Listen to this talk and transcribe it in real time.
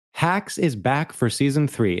Hacks is back for season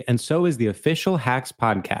 3, and so is the official Hacks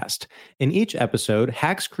podcast. In each episode,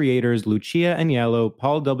 Hacks creators Lucia Aniello,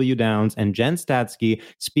 Paul W. Downs, and Jen Statsky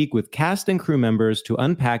speak with cast and crew members to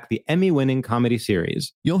unpack the Emmy-winning comedy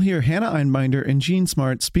series. You'll hear Hannah Einbinder and Gene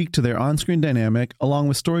Smart speak to their on-screen dynamic, along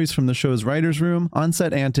with stories from the show's writer's room,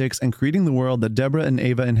 on-set antics, and creating the world that Deborah and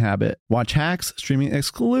Ava inhabit. Watch Hacks, streaming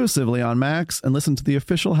exclusively on Max, and listen to the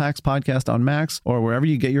official Hacks podcast on Max or wherever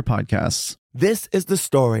you get your podcasts. This is the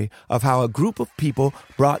story of how a group of people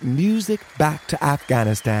brought music back to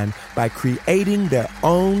Afghanistan by creating their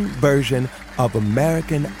own version of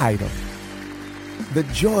American Idol. The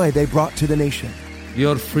joy they brought to the nation.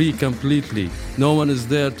 You're free completely. No one is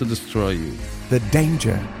there to destroy you. The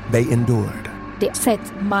danger they endured. They said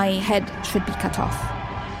my head should be cut off.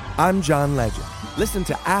 I'm John Legend. Listen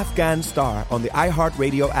to Afghan Star on the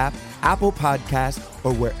iHeartRadio app, Apple Podcasts,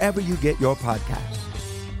 or wherever you get your podcasts.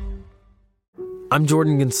 I'm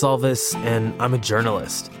Jordan Gonsalves, and I'm a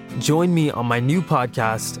journalist. Join me on my new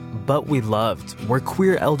podcast, But We Loved, where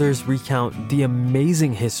queer elders recount the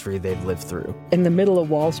amazing history they've lived through. In the middle of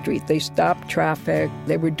Wall Street, they stopped traffic.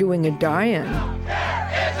 They were doing a die-in.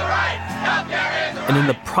 And in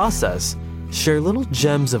the process, share little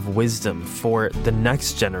gems of wisdom for the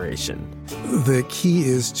next generation. The key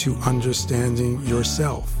is to understanding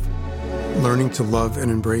yourself, learning to love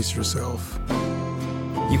and embrace yourself.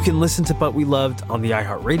 You can listen to But We Loved on the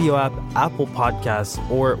iHeartRadio app, Apple Podcasts,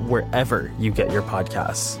 or wherever you get your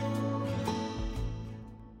podcasts.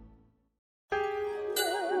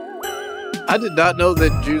 I did not know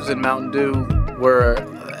that Jews and Mountain Dew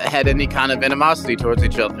had any kind of animosity towards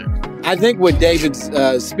each other. I think what David's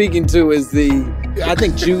speaking to is I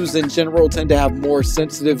think Jews in general tend to have more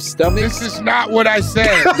sensitive stomachs. This is not what I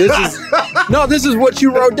said. This is what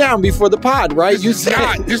you wrote down before the pod, right? This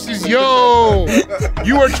is you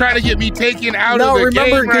are trying to get me taken out of the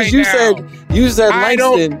game right now. You said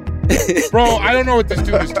Langston. Bro, I don't know what this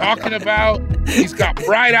dude is talking about. He's got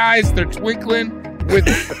bright eyes. They're twinkling.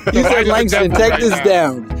 You said Langston, take this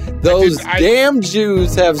down. Those damn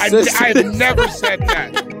Jews have I have never said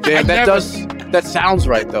that. Damn, that sounds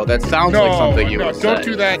right though. That sounds like something you would say. Don't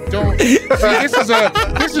do that. Don't. See,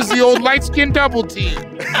 this is the old light skin double team.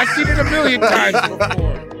 I've seen it a million times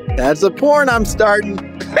before. That's a porn I'm starting.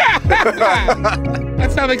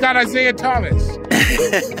 That's how they got Isaiah Thomas.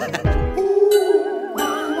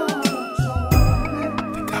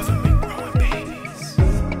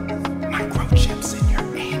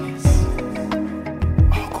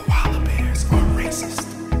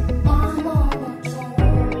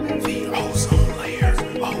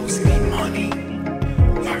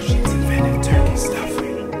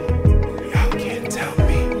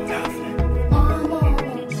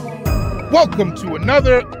 Welcome to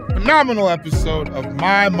another phenomenal episode of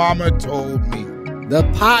My Mama Told Me. The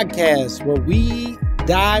podcast where we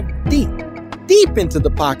dive deep into the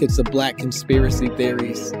pockets of Black conspiracy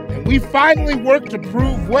theories. And we finally work to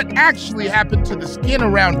prove what actually happened to the skin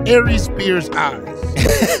around Aries Spears' eyes.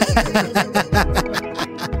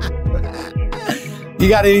 You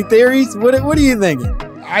got any theories? What are you thinking?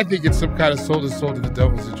 I think it's some kind of soul to the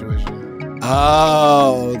devil situation.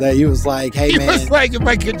 Oh, that he was like, hey, man. He was like, if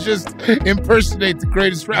I could just impersonate the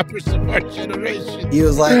greatest rappers of our generation. He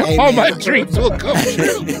was like, hey, all man. my dreams will come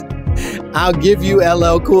true. I'll give you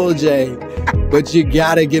LL Cool J, but you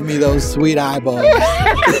gotta give me those sweet eyeballs.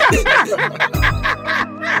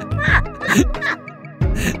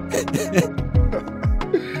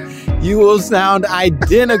 You will sound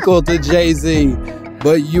identical to Jay-Z,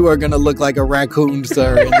 but you are going to look like a raccoon,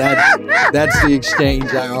 sir. And that's the exchange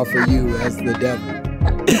I offer you as the devil.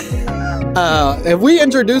 Have we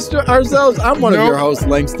introduced ourselves? I'm one of your hosts,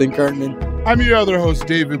 Langston Kertman. I'm your other host,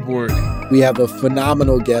 David Borg. We have a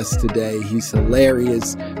phenomenal guest today. He's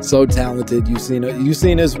hilarious, so talented. You've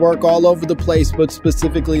seen his work all over the place, but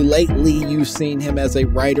specifically lately, you've seen him as a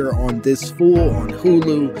writer on This Fool on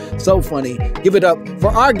Hulu. So funny. Give it up for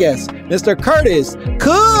our guest, Mr. Curtis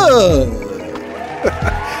Cook.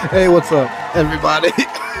 Hey, what's up, everybody?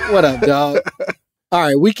 What up, dog? All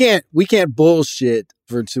right, we can't bullshit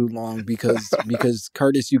for too long because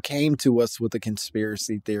Curtis, you came to us with a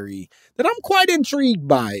conspiracy theory that I'm quite intrigued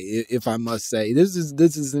by, if I must say. This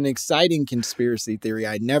is an exciting conspiracy theory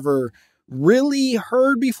I never really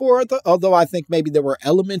heard before, although I think maybe there were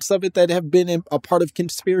elements of it that have been a part of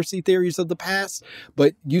conspiracy theories of the past.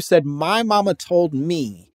 But you said, my mama told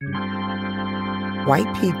me.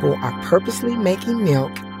 White people are purposely making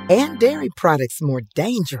milk and dairy products more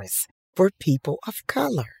dangerous for people of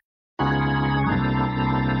color.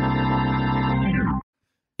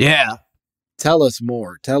 Yeah. Tell us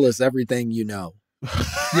more. Tell us everything you know.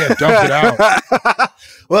 Yeah, dump it out.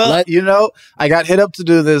 Well, I got hit up to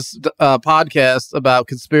do this podcast about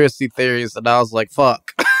conspiracy theories, and I was like,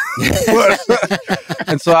 fuck.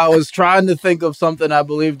 And so I was trying to think of something I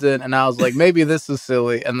believed in, and I was like, maybe this is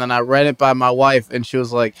silly. And then I ran it by my wife, and she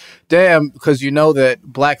was like, damn, because you know that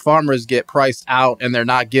black farmers get priced out and they're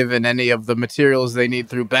not given any of the materials they need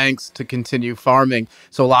through banks to continue farming.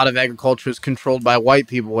 So a lot of agriculture is controlled by white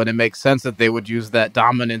people, and it makes sense that they would use that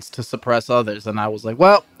dominance to suppress others. And I was like,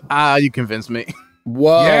 well, you convinced me.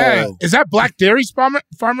 Whoa. Yeah. Is that black dairy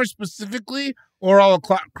farmers specifically, or all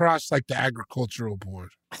across like the agricultural board?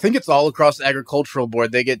 I think it's all across the agricultural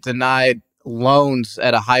board. They get denied loans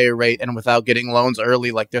at a higher rate, and without getting loans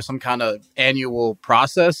early, like there's some kind of annual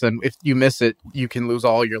process, and if you miss it, you can lose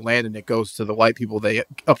all your land, and it goes to the white people they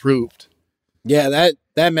approved. Yeah,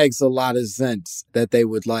 that makes a lot of sense, that they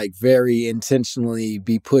would like very intentionally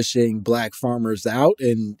be pushing black farmers out,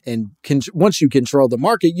 and once you control the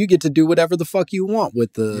market, you get to do whatever the fuck you want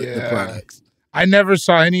with the products. I never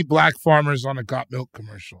saw any black farmers on a Got Milk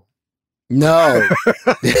commercial. No.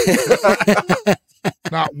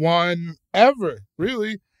 Not one ever,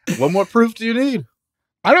 really. What more proof do you need?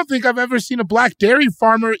 I don't think I've ever seen a black dairy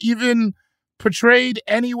farmer even portrayed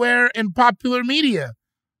anywhere in popular media.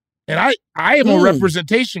 And I am a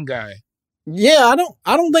representation guy. Yeah,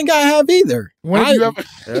 I don't think I have either. When have you ever?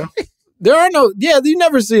 Yeah. There are you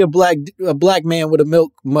never see a black man with a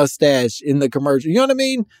milk mustache in the commercial. You know what I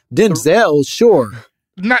mean? Denzel, sure.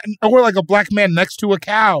 Not, or like a black man next to a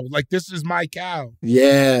cow. Like, this is my cow.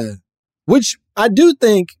 Yeah. Which I do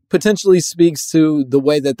think potentially speaks to the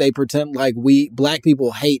way that they pretend like we black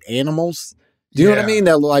people hate animals. Do you know what I mean?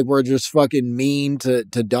 That like we're just fucking mean to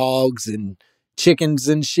dogs and chickens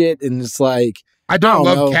and shit. And it's like, I don't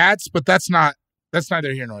love cats, but that's neither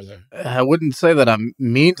here nor there. I wouldn't say that I'm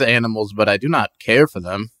mean to animals, but I do not care for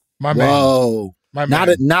them. My man. Whoa. My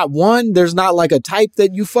man. Not one. There's not like a type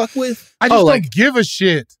that you fuck with. I just don't give a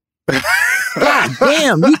shit. God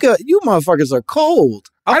damn, you motherfuckers are cold.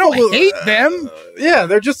 I don't hate them. Yeah,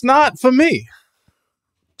 they're just not for me.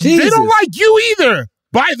 Jesus. They don't like you either,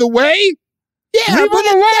 by the way. Yeah, leave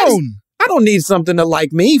them alone. I don't need something to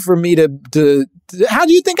like me for me to how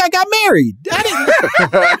do you think I got married?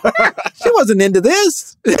 She wasn't into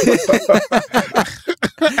this.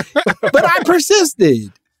 But I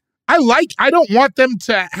persisted. I don't want them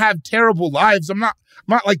to have terrible lives. I'm not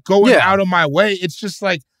like going out of my way. It's just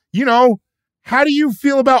like, how do you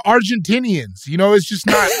feel about Argentinians? It's just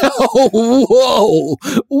not.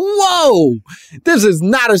 Whoa. This is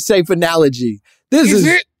not a safe analogy. Is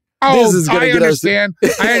it? Oh, this is gonna I understand.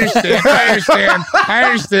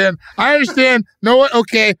 I understand. Know what?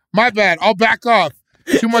 Okay, my bad. I'll back off.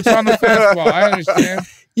 Too much on the fastball. I understand.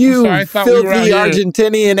 You filthy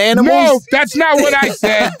Argentinian animals. No, that's not what I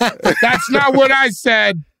said. That's not what I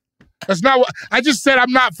said. That's not what I just said.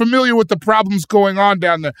 I'm not familiar with the problems going on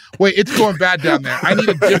down there. Wait, it's going bad down there. I need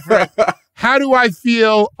a different. How do I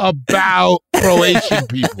feel about Croatian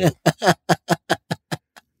people?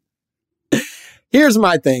 Here's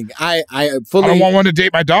my thing. I fully. I don't want one to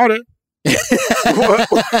date my daughter.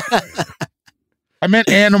 I meant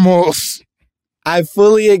animals. I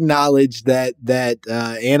fully acknowledge that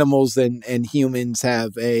animals and humans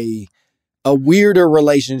have a weirder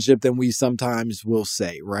relationship than we sometimes will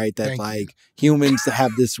say, right? That humans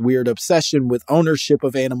have this weird obsession with ownership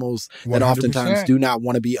of animals 100%. That oftentimes do not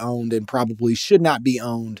want to be owned and probably should not be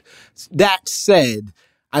owned. That said,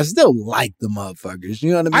 I still like the motherfuckers.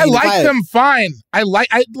 You know what I mean? I like them fine. I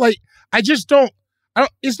just don't.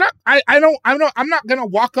 It's not. I'm not gonna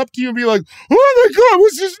walk up to you and be like, "Oh my god,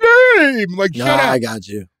 what's his name?" Like, shut up. I got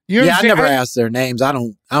you. I never ask their names. I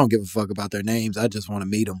don't give a fuck about their names. I just want to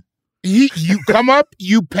meet them. You come up,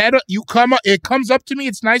 you pet it, you come up. It comes up to me.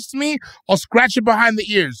 It's nice to me. I'll scratch it behind the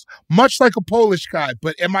ears, much like a Polish guy.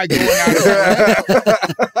 But am I going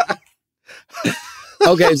out?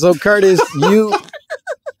 Okay, so Curtis,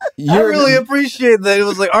 I really appreciate that. It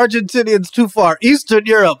was like Argentinians too far. Eastern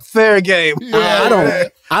Europe, fair game. I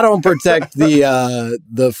don't protect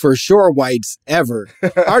the for sure whites ever.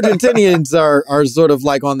 Argentinians are sort of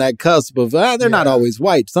like on that cusp of they're not always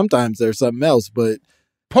white. Sometimes they're something else, but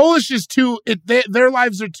Polish is their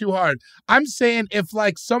lives are too hard. I'm saying if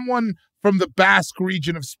like someone from the Basque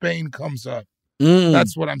region of Spain comes up.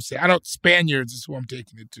 That's what I'm saying. Spaniards is who I'm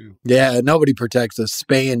taking it to. Yeah, nobody protects a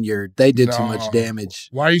Spaniard. They did too much damage.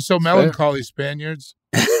 Why are you so melancholy, Spaniards?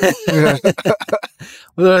 Well,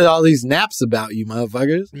 there's all these naps about you,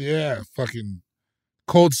 motherfuckers. Yeah, fucking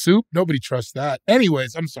Cold soup? Nobody trusts that.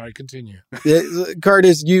 Anyways, I'm sorry. Continue.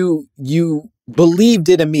 Curtis, you believed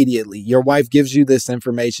it immediately. Your wife gives you this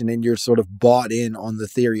information and you're sort of bought in on the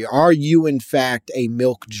theory. Are you, in fact, a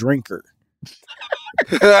milk drinker?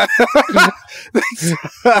 I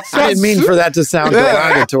didn't mean for that to sound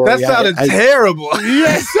derogatory. That sounded terrible.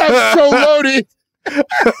 Yes, that's so loaded.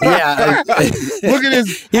 Yeah. Look at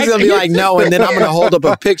his. He's going to be like, no, and then I'm going to hold up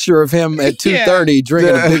a picture of him at 2:30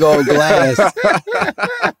 drinking a big old glass.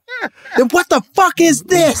 Then what the fuck is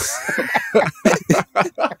this?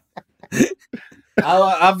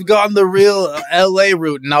 I've gone the real LA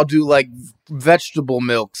route, and I'll do like vegetable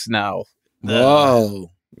milks now.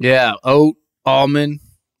 Whoa. Yeah, oat, almond.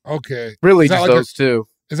 Okay. Really just those two.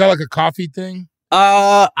 Is that like a coffee thing?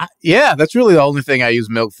 Yeah, that's really the only thing I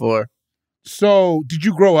use milk for. So, did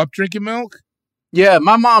you grow up drinking milk? Yeah,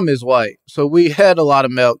 my mom is white, so we had a lot of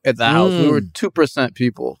milk at the house. We were 2%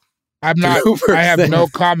 people. I'm not. 2%. I have no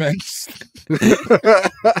comments.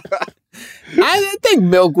 I think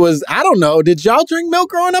milk was, I don't know. Did y'all drink milk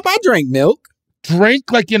growing up? I drank milk.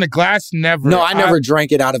 Drink like in a glass? Never. No, I never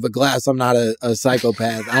drank it out of a glass. I'm not a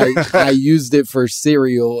psychopath. I used it for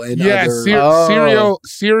cereal and other...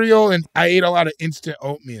 cereal, and I ate a lot of instant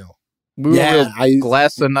oatmeal. We were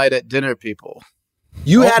glass a night at dinner people.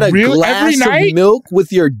 You had a glass of milk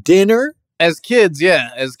with your dinner? As kids,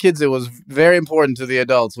 yeah. As kids, it was very important to the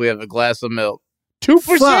adults. We have a glass of milk.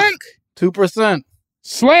 2%? 2%.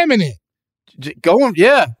 Slamming it. Going,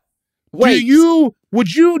 yeah. Wait.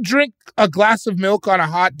 Would you drink a glass of milk on a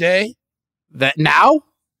hot day? That now?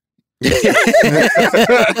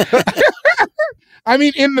 I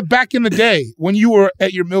mean, back in the day when you were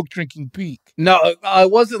at your milk drinking peak. No, I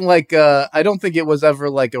wasn't like, I don't think it was ever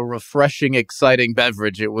like a refreshing, exciting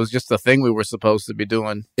beverage. It was just a thing we were supposed to be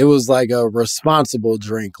doing. It was like a responsible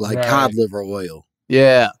drink, like cod liver oil.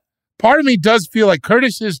 Yeah. Part of me does feel like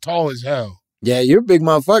Curtis is tall as hell. Yeah, you're a big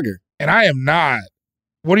motherfucker. And I am not.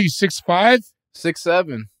 What are you, 6'5"?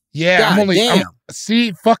 6'7". Yeah, God, I'm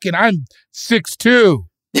 6'2".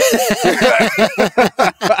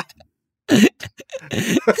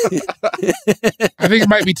 I think it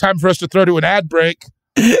might be time for us to throw to an ad break.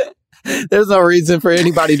 There's no reason for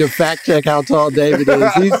anybody to fact check how tall David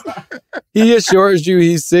is. He assures you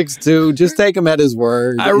he's 6'2". Just take him at his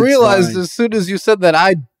word. I realized as soon as you said that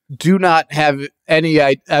I do not have any.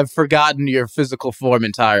 I've forgotten your physical form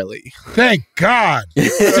entirely. Thank God.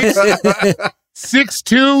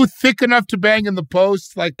 6'2", thick enough to bang in the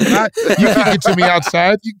post. Like, you kick it to me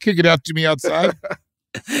outside. You kick it out to me outside.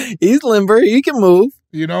 He's limber. He can move.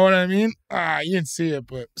 You know what I mean? You didn't see it,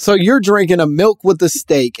 but so you're drinking a milk with a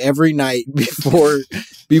steak every night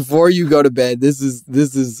before you go to bed. This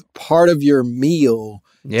is part of your meal.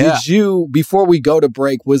 Yeah. Did you, before we go to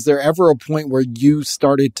break, was there ever a point where you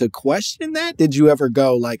started to question that? Did you ever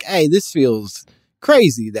go like, "Hey, this feels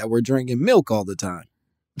crazy that we're drinking milk all the time"?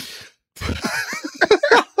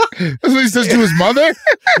 That's what he says to his mother?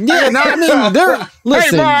 Yeah, no, I mean,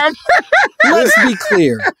 listen, hey, Mom. Let's be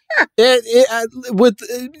clear.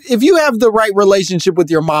 If you have the right relationship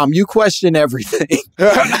with your mom, you question everything.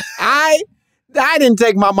 I didn't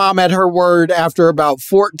take my mom at her word after about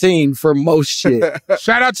 14 for most shit.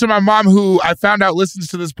 Shout out to my mom, who I found out listens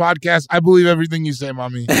to this podcast. I believe everything you say,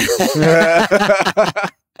 Mommy.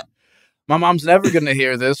 My mom's never going to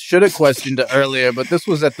hear this. Should have questioned it earlier, but this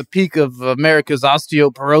was at the peak of America's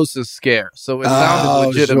osteoporosis scare, so it sounded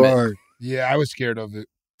legitimate. Sure. Yeah, I was scared of it.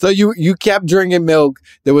 So you kept drinking milk.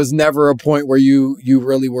 There was never a point where you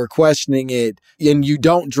really were questioning it, and you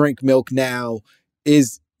don't drink milk now.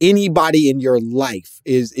 Is anybody in your life,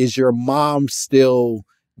 is your mom still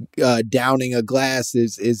downing a glass?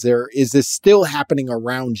 Is this still happening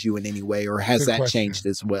around you in any way, or has that changed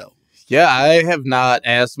as well? Yeah, I have not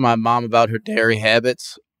asked my mom about her dairy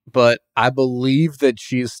habits, but I believe that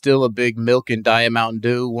she is still a big milk and Diet Mountain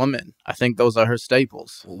Dew woman. I think those are her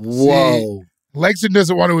staples. Whoa. See, Lexington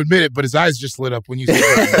doesn't want to admit it, but his eyes just lit up when you said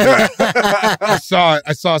that. I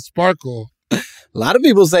saw a sparkle. A lot of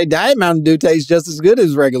people say Diet Mountain Dew tastes just as good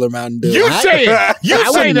as regular Mountain Dew. You say it.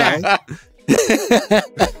 You say that.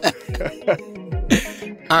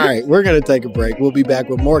 All right, we're going to take a break. We'll be back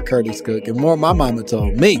with more Curtis Cook and more My Mama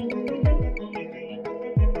Told Me.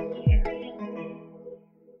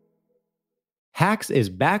 Hacks is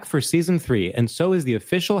back for season 3, and so is the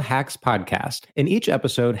official Hacks podcast. In each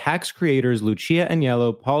episode, Hacks creators Lucia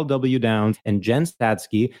Aniello, Paul W. Downs, and Jen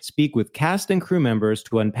Statsky speak with cast and crew members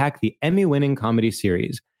to unpack the Emmy-winning comedy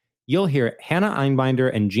series. You'll hear Hannah Einbinder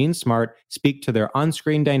and Jean Smart speak to their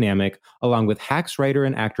on-screen dynamic, along with Hacks writer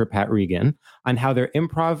and actor Pat Regan, on how their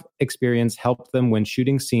improv experience helped them when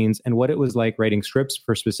shooting scenes and what it was like writing scripts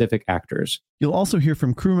for specific actors. You'll also hear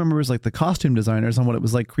from crew members like the costume designers on what it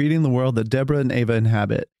was like creating the world that Deborah and Ava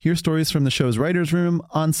inhabit. Hear stories from the show's writer's room,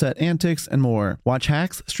 on-set antics, and more. Watch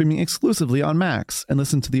Hacks streaming exclusively on Max, and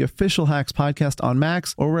listen to the official Hacks podcast on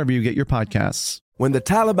Max or wherever you get your podcasts. When the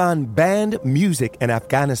Taliban banned music in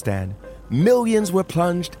Afghanistan, millions were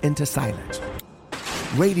plunged into silence.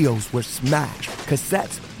 Radios were smashed,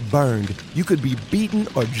 cassettes burned. You could be beaten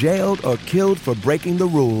or jailed or killed for breaking the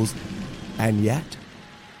rules. And yet,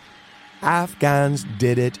 Afghans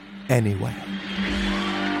did it anyway.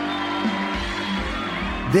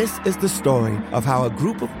 This is the story of how a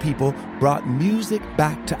group of people brought music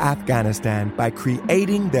back to Afghanistan by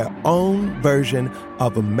creating their own version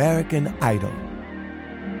of American Idol.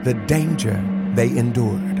 The danger they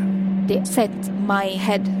endured. They said my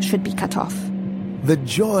head should be cut off. The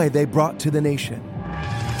joy they brought to the nation.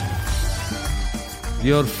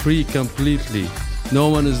 You're free completely. No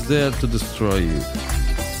one is there to destroy you.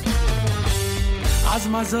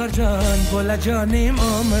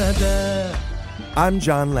 I'm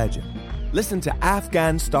John Legend. Listen to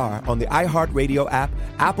Afghan Star on the iHeartRadio app,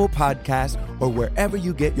 Apple Podcasts, or wherever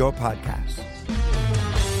you get your podcasts.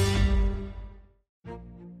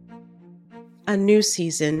 A new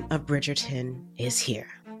season of Bridgerton is here.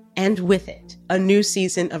 And with it, a new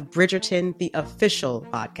season of Bridgerton, the official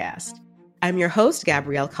podcast. I'm your host,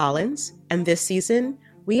 Gabrielle Collins, and this season,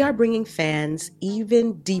 we are bringing fans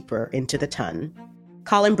even deeper into the ton.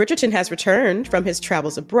 Colin Bridgerton has returned from his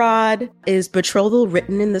travels abroad. Is betrothal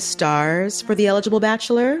written in the stars for the eligible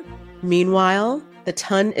bachelor? Meanwhile, the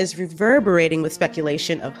ton is reverberating with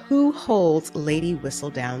speculation of who holds Lady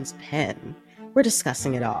Whistledown's pen. We're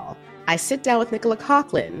discussing it all. I sit down with Nicola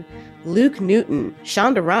Coughlan, Luke Newton,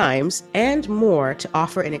 Shonda Rhimes, and more to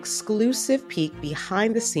offer an exclusive peek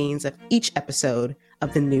behind the scenes of each episode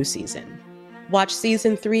of the new season. Watch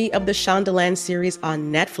season 3 of the Shondaland series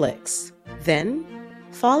on Netflix. Then,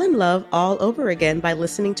 fall in love all over again by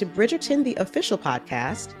listening to Bridgerton, the official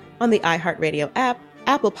podcast, on the iHeartRadio app,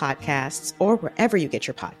 Apple Podcasts, or wherever you get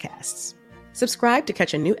your podcasts. Subscribe to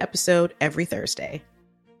catch a new episode every Thursday.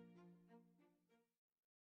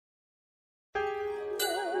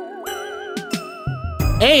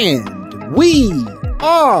 And we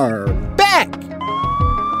are back.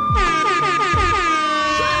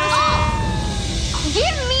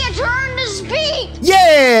 Give me a turn to speak.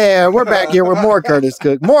 Yeah, we're back here with more Curtis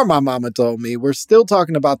Cook, more My Mama Told Me. We're still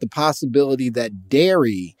talking about the possibility that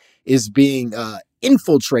Derry is being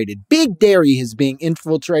infiltrated. Big Derry is being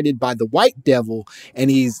infiltrated by the white devil,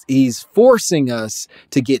 and he's forcing us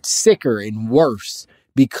to get sicker and worse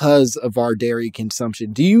because of our dairy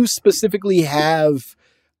consumption. Do you specifically have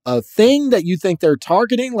a thing that you think they're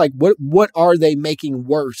targeting? Like what are they making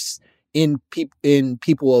worse in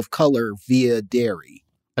people of color via dairy?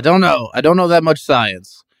 I don't know. I don't know that much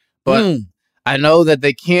science, but I know that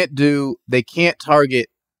they can't target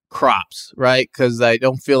crops, right? Because I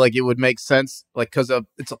don't feel like it would make sense. Like, because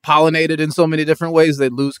it's pollinated in so many different ways, they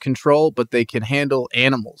lose control, but they can handle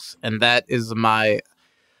animals. And that's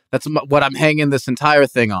what I'm hanging this entire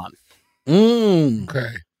thing on.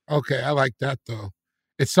 Okay. I like that though.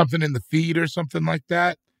 It's something in the feed or something like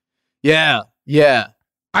that. Yeah.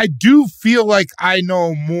 I do feel like I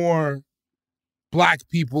know more Black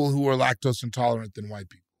people who are lactose intolerant than white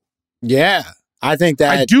people. Yeah, I think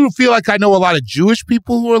that. I do feel like I know a lot of Jewish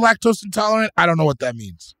people who are lactose intolerant. I don't know what that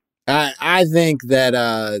means. I think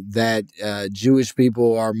that Jewish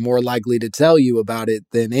people are more likely to tell you about it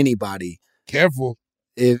than anybody. Careful.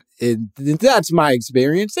 If that's my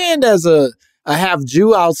experience, and as a half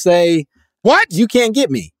Jew, I'll say, what? You can't get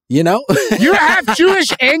me, you know? You're half Jewish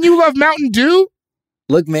and you love Mountain Dew?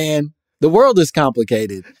 Look, man, the world is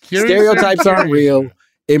complicated. Stereotypes aren't real.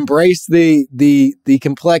 Embrace the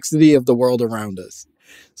complexity of the world around us.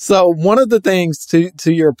 So one of the things to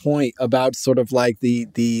your point about sort of like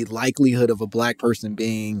the likelihood of a Black person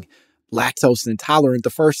being lactose intolerant, the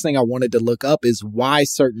first thing I wanted to look up is why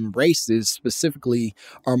certain races specifically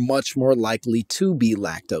are much more likely to be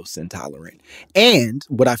lactose intolerant. And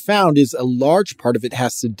what I found is a large part of it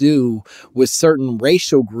has to do with certain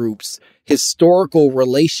racial groups' historical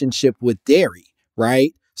relationship with dairy,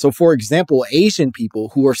 right? So, for example, Asian people,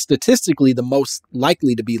 who are statistically the most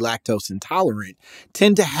likely to be lactose intolerant,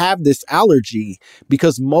 tend to have this allergy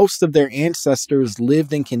because most of their ancestors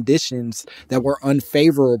lived in conditions that were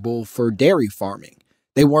unfavorable for dairy farming.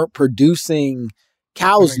 They weren't producing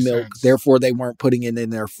cow's milk, therefore they weren't putting it in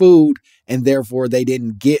their food, and therefore they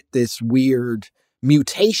didn't get this weird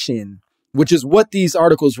mutation, which is what these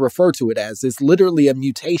articles refer to it as. It's literally a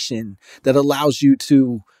mutation that allows you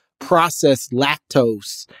to process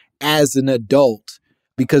lactose as an adult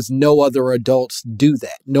because no other adults do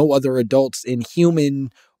that. No other adults in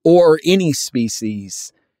human or any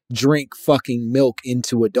species drink fucking milk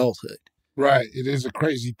into adulthood. Right. It is a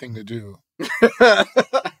crazy thing to do.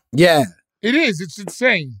 Yeah. It is. It's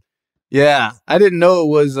insane. Yeah. I didn't know it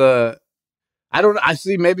was, I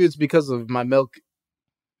see, maybe it's because of my milk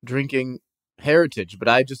drinking heritage, but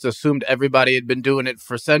I just assumed everybody had been doing it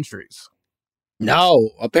for centuries. No,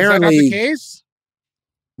 apparently. Is that not the case?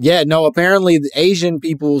 Yeah, no, apparently the Asian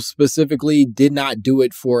people specifically did not do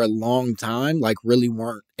it for a long time, like really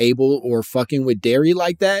weren't able or fucking with dairy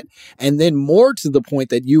like that. And then more to the point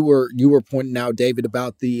that you were pointing out, David,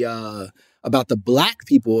 about the black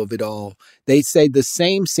people of it all. They say the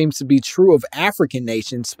same seems to be true of African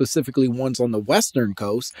nations, specifically ones on the Western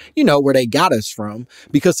coast, where they got us from,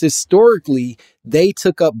 because historically they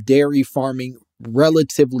took up dairy farming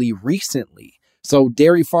relatively recently. So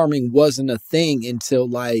dairy farming wasn't a thing until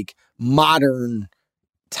like modern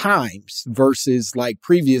times versus like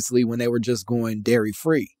previously when they were just going dairy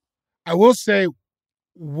free. I will say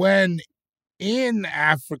when in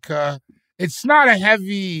Africa, it's not a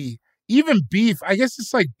heavy, even beef. I guess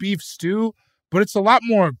it's like beef stew, but it's a lot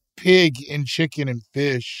more pig and chicken and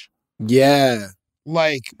fish. Yeah.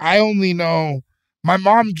 Like I only know my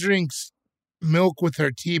mom drinks milk with her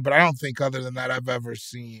tea, but I don't think other than that I've ever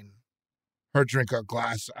seen her drink a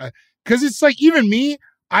glass. Because it's like, even me,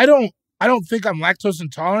 I don't think I'm lactose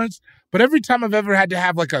intolerant, but every time I've ever had to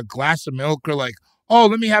have like a glass of milk or like, oh,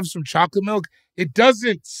 let me have some chocolate milk, it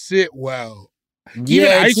doesn't sit well.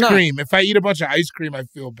 Yeah, even ice cream. If I eat a bunch of ice cream, I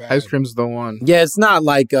feel bad. Ice cream's the one. Yeah, it's not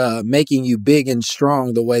like making you big and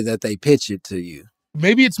strong the way that they pitch it to you.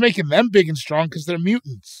 Maybe it's making them big and strong because they're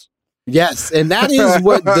mutants. Yes, and that is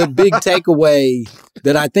what the big takeaway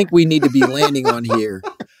that I think we need to be landing on here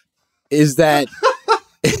is that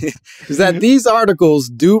these articles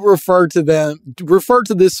do refer to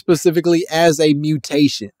this specifically as a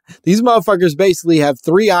mutation. These motherfuckers basically have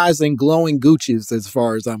 3 eyes and glowing gooches as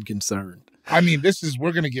far as I'm concerned. I mean,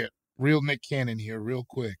 we're going to get real Nick Cannon here real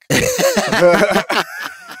quick.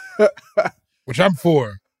 Which I'm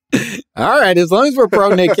for. All right, as long as we're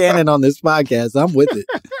pro Nick Cannon on this podcast, I'm with it.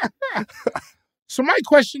 So my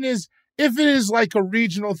question is, if it is like a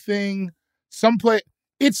regional thing, someplace,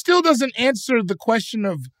 it still doesn't answer the question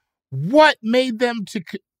of what made them to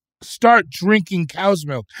start drinking cow's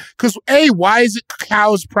milk. Because why is it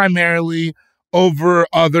cows primarily over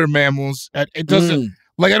other mammals? It doesn't,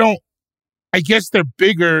 I guess they're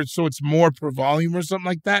bigger, so it's more per volume or something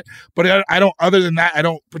like that. But I don't, other than that, I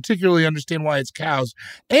don't particularly understand why it's cows.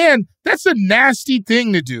 And that's a nasty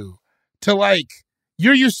thing to do, to like,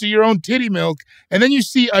 you're used to your own titty milk, and then you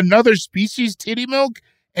see another species titty milk,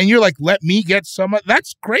 and you're like, let me get some.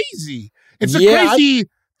 That's crazy. It's a crazy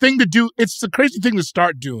thing to do. It's the crazy thing to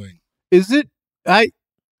start doing. Is it? I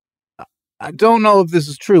don't know if this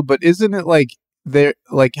is true, but isn't it like they're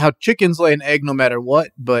like how chickens lay an egg no matter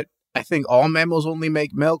what? But I think all mammals only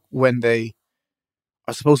make milk when they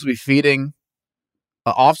are supposed to be feeding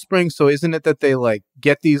offspring. So isn't it that they like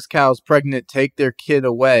get these cows pregnant, take their kid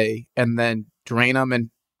away, and then drain them and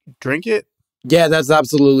drink it? Yeah, that's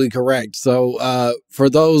absolutely correct. So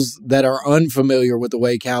for those that are unfamiliar with the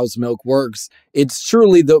way cow's milk works, it's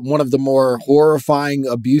truly one of the more horrifying,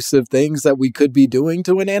 abusive things that we could be doing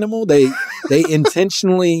to an animal. They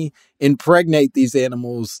intentionally impregnate these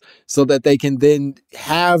animals so that they can then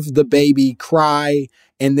have the baby cry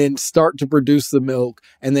and then start to produce the milk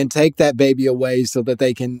and then take that baby away so that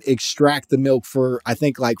they can extract the milk for, I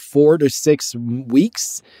think, like 4 to 6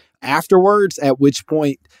 weeks afterwards, at which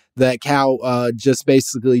point that cow just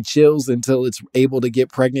basically chills until it's able to get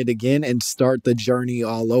pregnant again and start the journey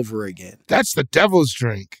all over again. That's the devil's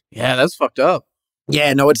drink. Yeah, that's fucked up.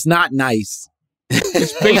 Yeah, no, it's not nice.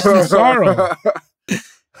 It's based in sorrow.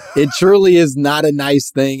 It truly is not a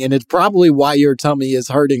nice thing. And it's probably why your tummy is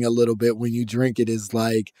hurting a little bit when you drink it, is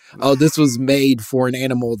like, oh, this was made for an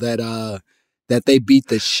animal that they beat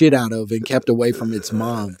the shit out of and kept away from its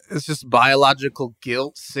mom. It's just biological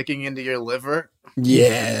guilt sticking into your liver.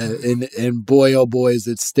 Yeah, and boy, oh boy, is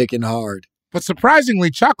it sticking hard. But surprisingly,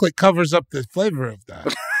 chocolate covers up the flavor of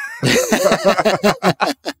that.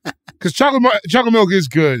 Because chocolate milk is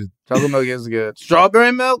good. Chocolate milk is good.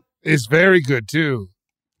 Strawberry milk is very good, too.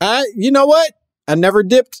 You know what? I've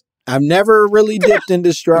never really dipped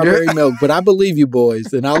into strawberry milk, but I believe you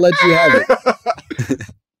boys, and I'll let you have it.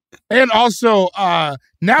 And also,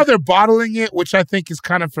 now they're bottling it, which I think is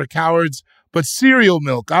kind of for cowards, but cereal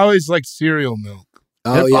milk. I always like cereal milk.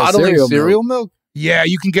 Oh, they're bottling cereal milk? Yeah,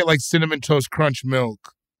 you can get like Cinnamon Toast Crunch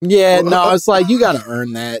milk. Yeah, no, it's like you got to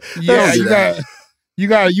earn that. Yeah, you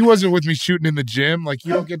got. You wasn't with me shooting in the gym. Like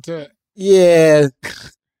you don't get to. Yeah.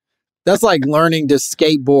 That's like learning to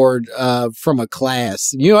skateboard from a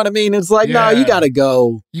class. You know what I mean? It's like, no, you got to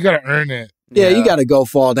go. You got to earn it. Yeah, you got to go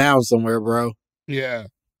fall down somewhere, bro. Yeah.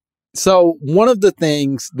 So one of the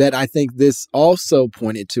things that I think this also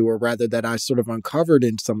pointed to, or rather that I sort of uncovered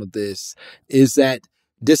in some of this, is that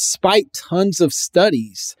despite tons of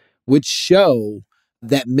studies which show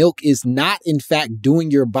that milk is not, in fact,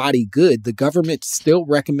 doing your body good, the government still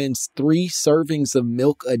recommends 3 servings of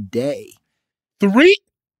milk a day. 3?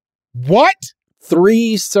 What?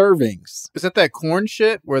 3 servings. Is that corn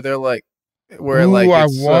shit where they're like, where Ooh, like I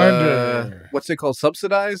it's, wonder. What's it called?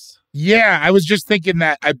 Subsidized? Yeah, I was just thinking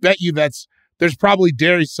that. I bet you there's probably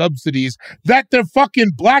dairy subsidies that they're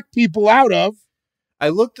fucking black people out of. I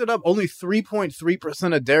looked it up. Only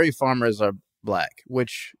 3.3% of dairy farmers are black,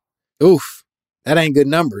 which... Oof, that ain't good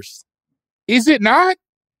numbers. Is it not?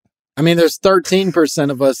 I mean, there's 13%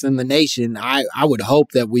 of us in the nation. I would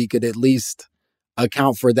hope that we could at least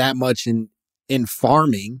account for that much in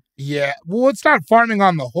farming. Yeah, well, it's not farming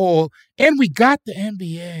on the whole, and we got the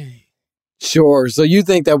NBA. Sure. So you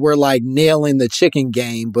think that we're like nailing the chicken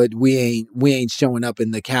game, but we ain't showing up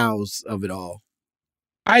in the cows of it all.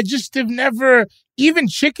 I just have never, even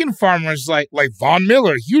chicken farmers like Von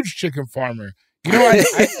Miller, huge chicken farmer. You know,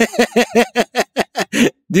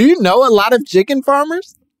 Do you know a lot of chicken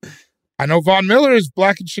farmers? I know Von Miller is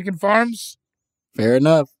Black and Chicken Farms. Fair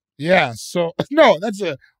enough. Yeah. So no,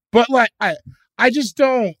 but like I just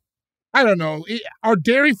don't. I don't know. Are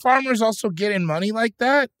dairy farmers also getting money like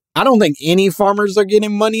that? I don't think any farmers are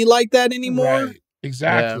getting money like that anymore. Right.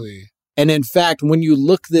 Exactly. Yeah. And in fact, when you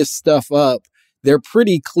look this stuff up, they're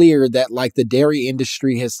pretty clear that like the dairy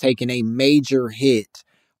industry has taken a major hit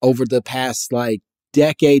over the past like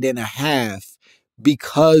decade and a half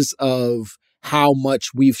because of how much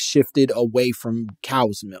we've shifted away from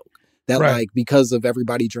cow's milk. That like because of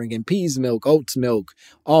everybody drinking peas milk, oats milk,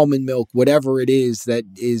 almond milk, whatever it is that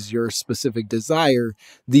is your specific desire,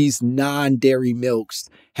 these non-dairy milks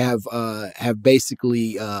have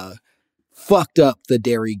basically fucked up the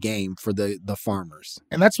dairy game for the farmers.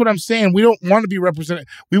 And that's what I'm saying. We don't want to be represented.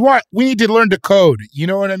 We need to learn to code. You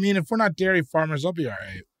know what I mean? If we're not dairy farmers, I'll be all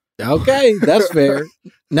right. Okay, that's fair.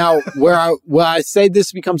 Now, where I say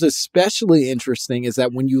this becomes especially interesting is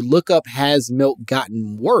that when you look up has milk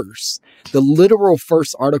gotten worse, the literal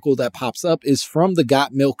first article that pops up is from the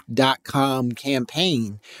GotMilk.com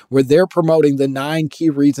campaign, where they're promoting the 9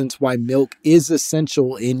 key reasons why milk is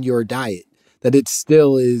essential in your diet. That it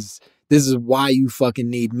still is. This is why you fucking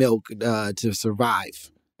need milk to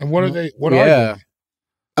survive. And what are they? What are they?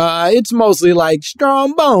 It's mostly like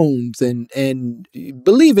strong bones and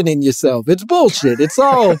believing in yourself. It's bullshit. It's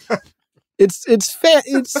all, it's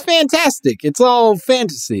fantastic. It's all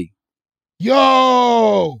fantasy.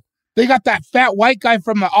 Yo, they got that fat white guy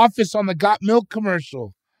from The Office on the Got Milk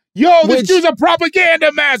commercial. Yo, this dude's a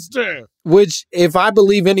propaganda master. Which, if I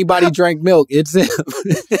believe anybody drank milk, it's him.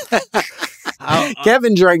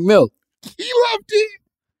 Kevin drank milk. He loved it.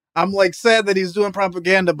 I'm like sad that he's doing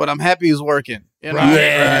propaganda, but I'm happy he's working. You know?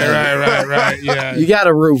 Right. Yeah. You got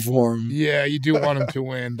to root for him. Yeah, you do want him to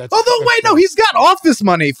win. No, he's got office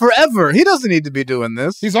money forever. He doesn't need to be doing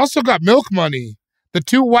this. He's also got milk money. The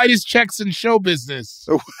 2 whitest checks in show business.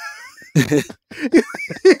 The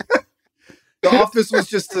office was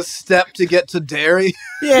just a step to get to dairy.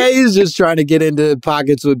 Yeah, he's just trying to get into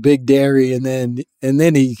pockets with big dairy, and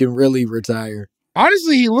then he can really retire.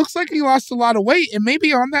 Honestly, he looks like he lost a lot of weight, and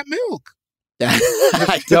maybe on that milk.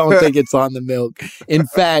 I don't think it's on the milk. In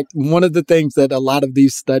fact, one of the things that a lot of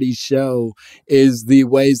these studies show is the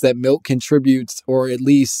ways that milk contributes, or at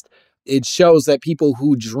least it shows that people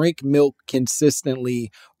who drink milk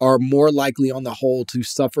consistently are more likely on the whole to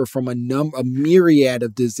suffer from a myriad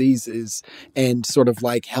of diseases and sort of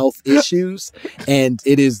like health issues. And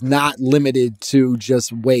it is not limited to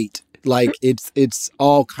just weight. Like it's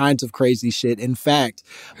all kinds of crazy shit. In fact,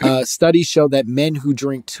 studies show that men who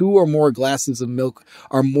drink 2 or more glasses of milk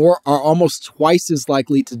are almost twice as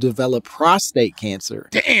likely to develop prostate cancer.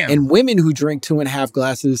 Damn. And women who drink 2.5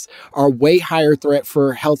 glasses are way higher threat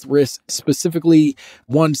for health risks, specifically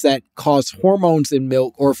ones that cause hormones in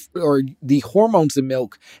milk or the hormones in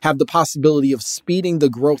milk have the possibility of speeding the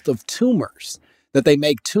growth of tumors. That they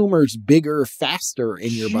make tumors bigger, faster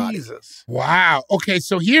in your body. Wow. Okay,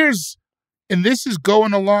 so and this is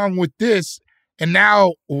going along with this, and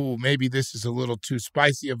now, maybe this is a little too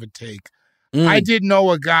spicy of a take. I did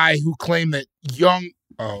know a guy who claimed that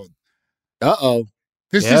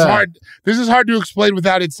this is hard. This is hard to explain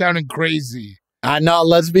without it sounding crazy. I know.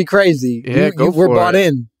 Let's be crazy. Yeah, we're bought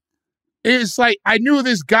in. It's like I knew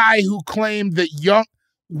this guy who claimed that young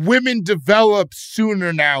women develop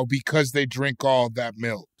sooner now because they drink all that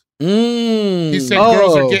milk. He said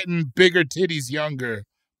girls are getting bigger titties younger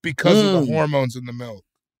because of the hormones in the milk.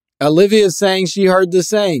 Olivia's saying she heard the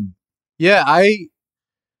same. Yeah,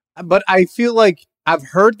 but I feel like I've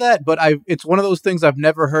heard that, but it's one of those things I've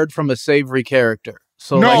never heard from a Savory character.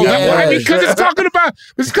 So no, I mean, because it's talking about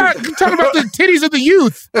the titties of the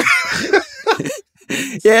youth.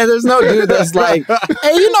 Yeah, there's no dude that's like,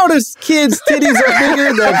 hey, you know this kid's titties are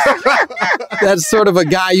bigger? That's sort of a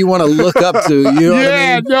guy you want to look up to. You know what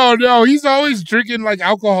I mean? No. He's always drinking like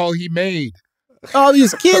alcohol he made. All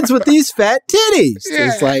these kids with these fat titties. Yeah,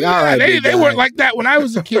 it's like, all right. They weren't like that when I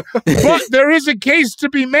was a kid. But there is a case to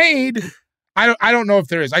be made. I don't know if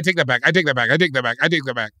there is. I take that back.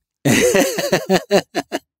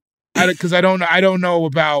 Because I don't know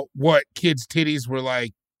about what kids' titties were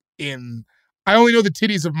like in. I only know the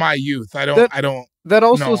titties of my youth. I don't. That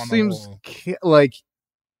also seems like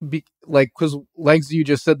because Legs, you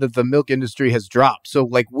just said that the milk industry has dropped. So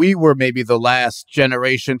like we were maybe the last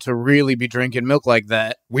generation to really be drinking milk like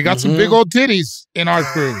that. We got some big old titties in our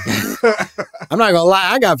crew. I'm not gonna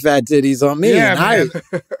lie, I got fat titties on me, and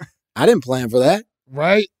I didn't plan for that.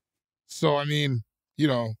 Right. So I mean,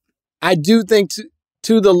 I do think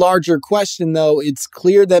to the larger question though, it's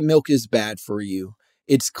clear that milk is bad for you.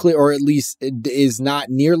 It's clear, or at least it is not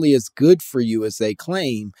nearly as good for you as they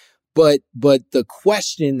claim. But the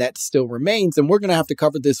question that still remains, and we're going to have to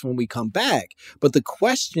cover this when we come back, but the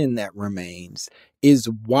question that remains is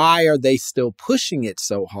why are they still pushing it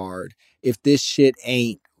so hard if this shit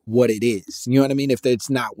ain't what it is? You know what I mean? If it's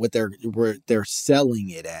not what they're selling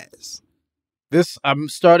it as. I'm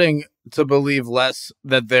starting to believe less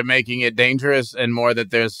that they're making it dangerous and more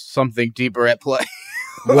that there's something deeper at play.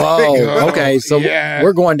 Whoa. Okay. So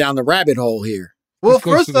we're going down the rabbit hole here. Well,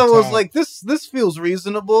 first I was like, this feels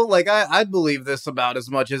reasonable. Like I'd believe this about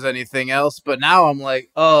as much as anything else. But now I'm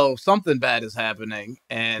like, oh, something bad is happening.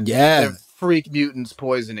 And they're freak mutants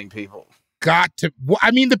poisoning people.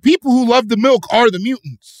 The people who love the milk are the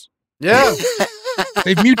mutants. Yeah.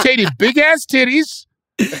 They've mutated big ass titties.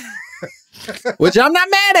 Which I'm not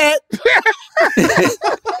mad at.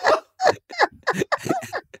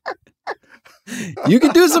 You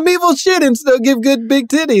can do some evil shit and still give good big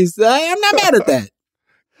titties. I'm not mad at that.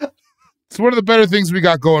 It's one of the better things we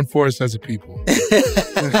got going for us as a people.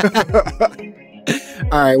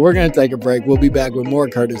 All right, we're going to take a break. We'll be back with more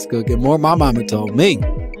Curtis Cook and more My Mama Told Me.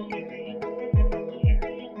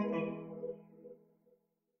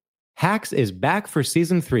 Hacks is back for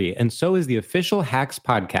season 3, and so is the official Hacks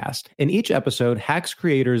podcast. In each episode, Hacks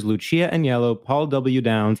creators Lucia Aniello, Paul W.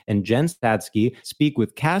 Downs, and Jen Statsky speak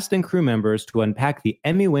with cast and crew members to unpack the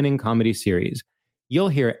Emmy-winning comedy series. You'll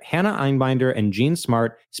hear Hannah Einbinder and Jean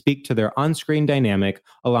Smart speak to their on-screen dynamic,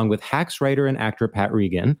 along with Hacks writer and actor Pat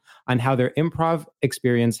Regan, on how their improv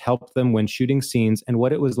experience helped them when shooting scenes and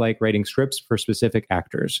what it was like writing scripts for specific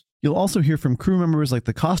actors. You'll also hear from crew members like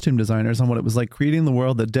the costume designers on what it was like creating the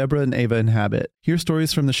world that Deborah and Ava inhabit. Hear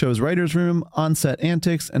stories from the show's writer's room, on-set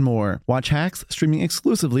antics, and more. Watch Hacks streaming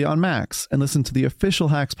exclusively on Max, and listen to the official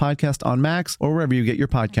Hacks podcast on Max or wherever you get your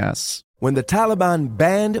podcasts. When the Taliban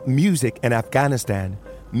banned music in Afghanistan,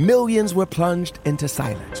 millions were plunged into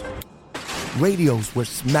silence. Radios were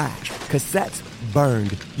smashed, cassettes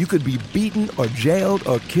burned. You could be beaten or jailed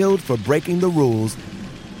or killed for breaking the rules.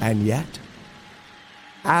 And yet,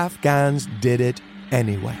 Afghans did it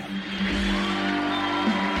anyway.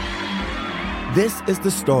 This is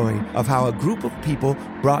the story of how a group of people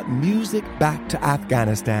brought music back to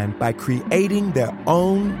Afghanistan by creating their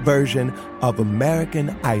own version of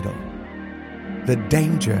American Idol. The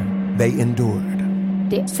danger they endured.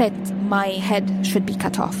 They said my head should be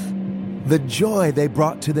cut off. The joy they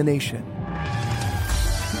brought to the nation.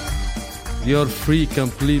 You're free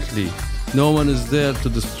completely. No one is there to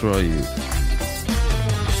destroy you.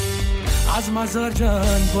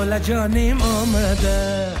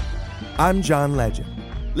 I'm John Legend.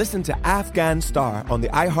 Listen to Afghan Star on the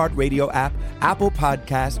iHeartRadio app, Apple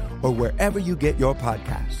Podcasts, or wherever you get your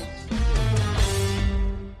podcasts.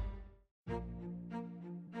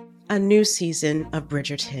 A new season of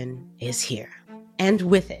Bridgerton is here. And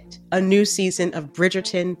with it, a new season of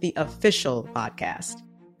Bridgerton, the official podcast.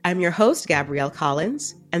 I'm your host, Gabrielle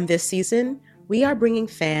Collins, and this season, we are bringing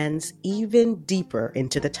fans even deeper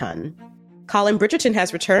into the ton. Colin Bridgerton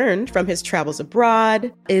has returned from his travels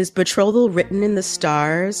abroad. Is betrothal written in the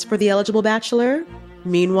stars for the eligible bachelor?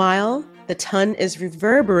 Meanwhile, the ton is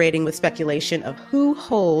reverberating with speculation of who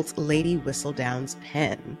holds Lady Whistledown's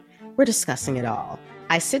pen. We're discussing it all.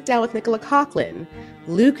 I sit down with Nicola Coughlan,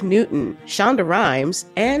 Luke Newton, Shonda Rhimes,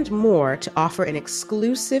 and more to offer an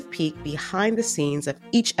exclusive peek behind the scenes of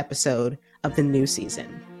each episode of the new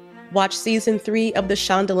season. Watch season 3 of the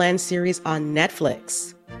Shondaland series on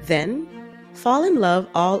Netflix. Then, fall in love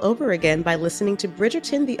all over again by listening to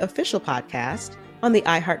Bridgerton, the official podcast, on the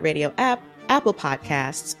iHeartRadio app, Apple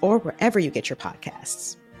Podcasts, or wherever you get your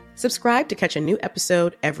podcasts. Subscribe to catch a new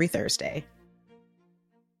episode every Thursday.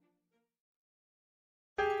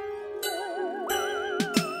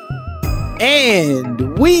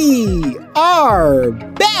 And we are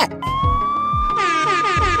back.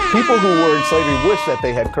 People who were in slavery wish that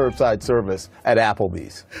they had curbside service at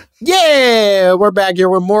Applebee's. Yeah, we're back here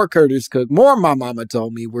with more Curtis Cook, more My Mama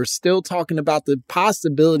Told Me. We're still talking about the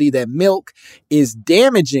possibility that milk is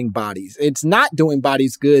damaging bodies. It's not doing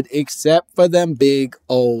bodies good except for them big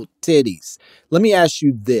old titties. Let me ask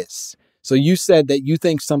you this. So you said that you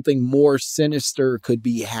think something more sinister could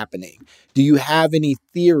be happening. Do you have any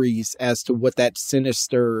theories as to what that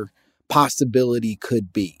sinister possibility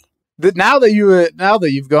could be? Now that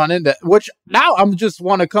you've gone into which now I'm just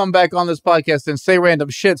want to come back on this podcast and say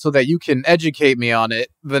random shit so that you can educate me on it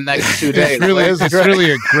the next 2 days. It's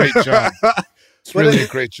really a great job. It's really a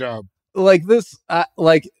great job. Like this,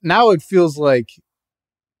 like now it feels like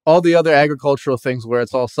all the other agricultural things where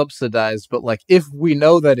it's all subsidized, but like if we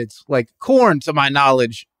know that it's like corn, to my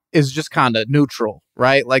knowledge, is just kind of neutral,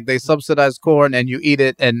 right? Like they subsidize corn and you eat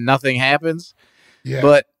it and nothing happens. Yeah.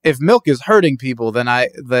 But if milk is hurting people, then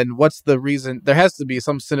what's the reason? There has to be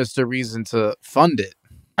some sinister reason to fund it.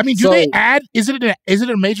 I mean, do they add? Is it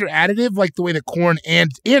a major additive like the way the corn and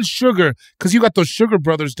sugar? Because you got those sugar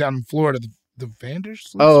brothers down in Florida, the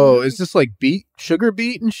Vanders. Oh, is this like sugar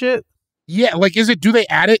beet and shit? Yeah, like do they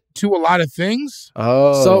add it to a lot of things?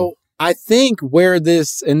 Oh. So I think where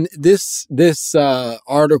this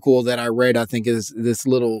article that I read, I think is this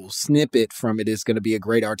little snippet from it is going to be a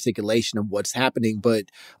great articulation of what's happening. But,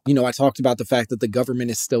 I talked about the fact that the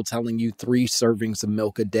government is still telling you 3 servings of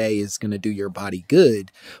milk a day is going to do your body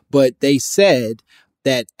good. But they said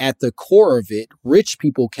that at the core of it, rich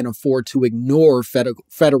people can afford to ignore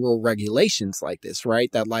federal regulations like this,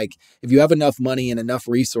 right? That like, if you have enough money and enough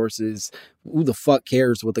resources, who the fuck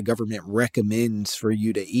cares what the government recommends for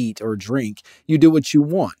you to eat or drink? You do what you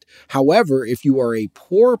want. However, if you are a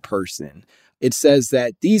poor person, it says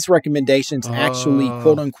that these recommendations actually,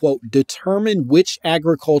 quote unquote, determine which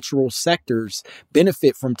agricultural sectors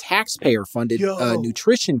benefit from taxpayer-funded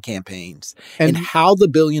nutrition campaigns and how the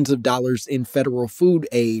billions of dollars in federal food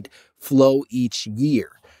aid flow each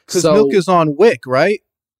year. Because milk is on WIC, right?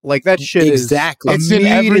 Like that shit exactly. It's in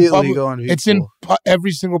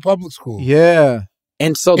every single public school. Yeah.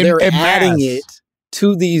 And so they're adding it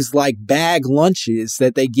to these like bag lunches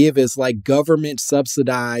that they give as like government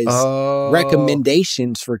subsidized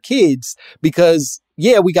recommendations for kids because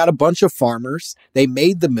we got a bunch of farmers. They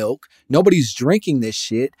made the milk. Nobody's drinking this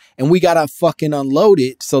shit. And we got to fucking unload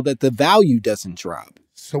it so that the value doesn't drop.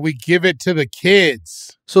 So we give it to the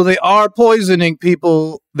kids. So they are poisoning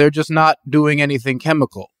people. They're just not doing anything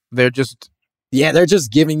chemical. They're just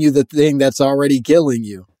giving you the thing that's already killing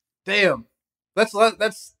you. Damn.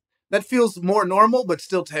 That feels more normal, but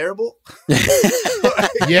still terrible.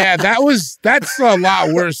 Yeah, that's a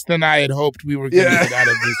lot worse than I had hoped we were going to get out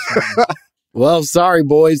of this one. Well, sorry,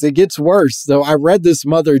 boys, it gets worse. So I read this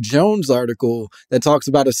Mother Jones article that talks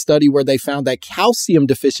about a study where they found that calcium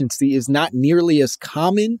deficiency is not nearly as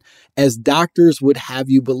common as doctors would have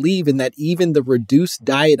you believe, and that even a reduced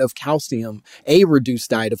diet of calcium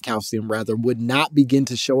would not begin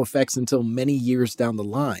to show effects until many years down the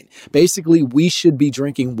line. Basically, we should be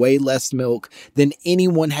drinking way less milk than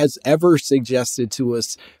anyone has ever suggested to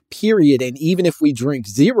us, period. And even if we drink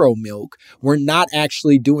zero milk, we're not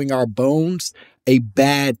actually doing our bones a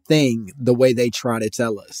bad thing the way they try to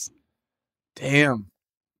tell us. Damn.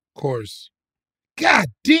 Of course. God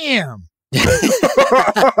damn.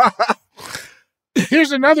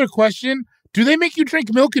 Here's another question. Do they make you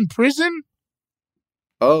drink milk in prison?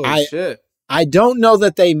 Oh, shit. I don't know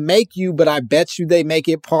that they make you, but I bet you they make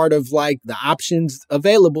it part of like the options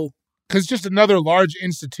available. Because just another large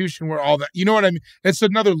institution where all that, you know what I mean? It's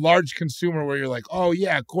another large consumer where you're like, oh,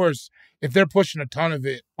 yeah, of course. If they're pushing a ton of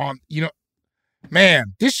it on,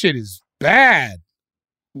 man, this shit is bad.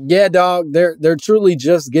 Yeah, dog. They're truly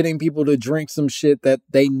just getting people to drink some shit that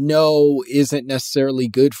they know isn't necessarily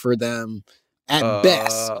good for them at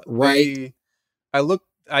best, right? I'm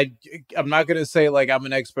not going to say like I'm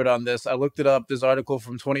an expert on this. I looked it up, this article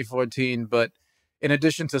from 2014, but in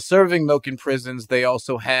addition to serving milk in prisons, they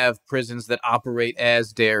also have prisons that operate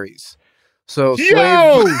as dairies. So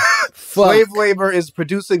slave labor is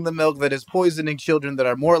producing the milk that is poisoning children that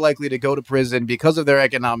are more likely to go to prison because of their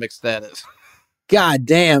economic status. God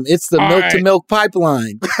damn, it's the milk-to-milk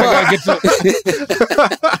pipeline.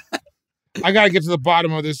 I gotta get to the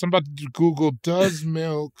bottom of this. I'm about to Google, does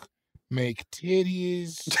milk make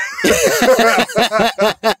titties?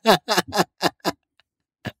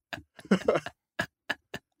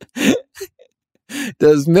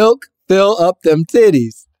 Does milk fill up them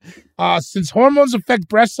titties? Since hormones affect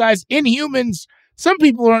breast size in humans, some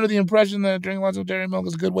people are under the impression that drinking lots of dairy milk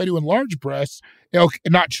is a good way to enlarge breasts.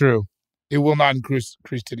 Not true. It will not increase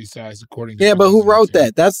titty size, according to... Yeah, but who wrote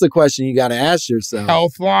that? That's the question you got to ask yourself.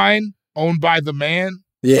 Healthline, owned by the man.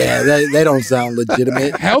 Yeah, they don't sound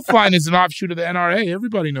legitimate. Healthline is an offshoot of the NRA.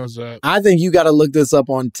 Everybody knows that. I think you got to look this up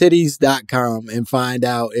on titties.com and find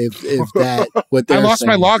out if that what they're I lost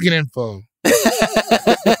saying. my login info.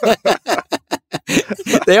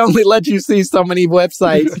 They only let you see so many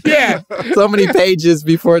websites, so many pages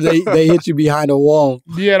before they hit you behind a wall.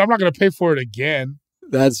 Yeah, and I'm not going to pay for it again.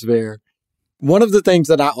 That's fair. One of the things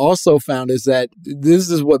that I also found is that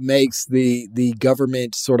this is what makes the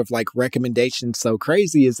government sort of like recommendations so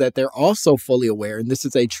crazy is that they're also fully aware, and this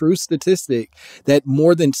is a true statistic, that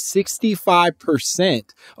more than 65%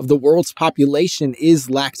 of the world's population is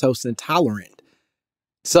lactose intolerant.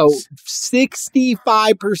 So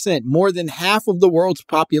 65%, more than half of the world's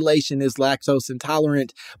population is lactose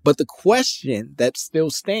intolerant. But the question that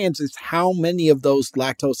still stands is how many of those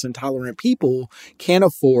lactose intolerant people can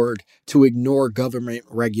afford to ignore government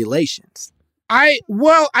regulations? I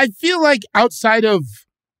feel like outside of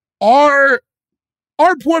our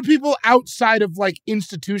poor people outside of like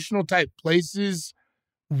institutional type places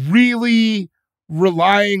really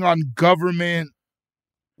relying on government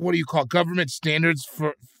standards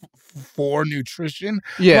for nutrition.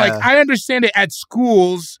 Yeah. Like I understand it at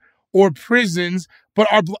schools or prisons, but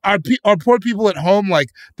our poor people at home, like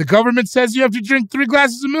the government says you have to drink 3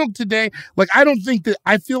 glasses of milk today. Like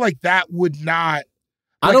I feel like that would not,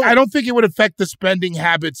 I don't think it would affect the spending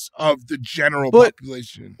habits of the general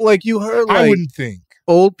population. Like you heard, I wouldn't think.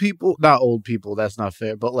 Not old people, that's not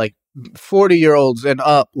fair, but like 40-year-olds and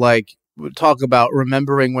up, like talk about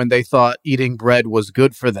remembering when they thought eating bread was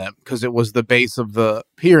good for them because it was the base of the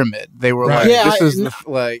pyramid. They were like,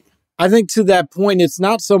 I think to that point, it's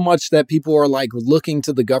not so much that people are like looking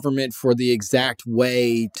to the government for the exact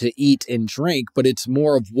way to eat and drink, but it's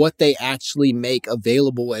more of what they actually make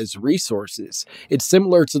available as resources. It's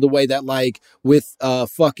similar to the way that like with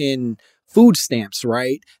fucking food stamps,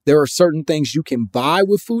 right? There are certain things you can buy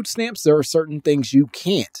with food stamps. There are certain things you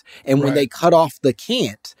can't. And when they cut off the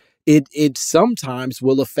can't, it sometimes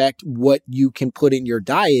will affect what you can put in your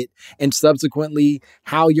diet and subsequently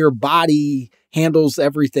how your body handles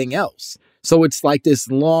everything else. So it's like this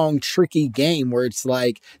long, tricky game where it's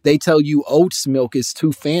like they tell you oats milk is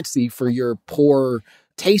too fancy for your poor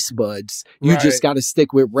taste buds. You just got to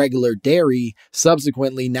stick with regular dairy.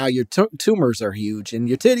 Subsequently, now your tumors are huge and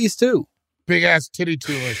your titties too. Big ass titty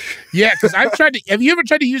tumors. Yeah, because have you ever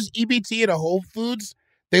tried to use EBT at a Whole Foods?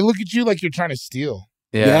 They look at you like you're trying to steal.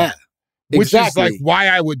 Yeah. Which is like why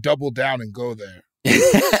I would double down and go there.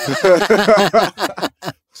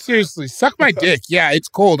 Seriously, suck my dick. Yeah, it's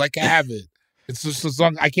cold. I can have it. It's just as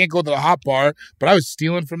long I can't go to the hot bar, but I was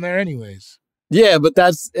stealing from there anyways. Yeah, but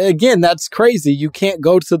that's crazy. You can't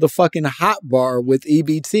go to the fucking hot bar with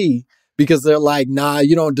EBT because they're like, nah,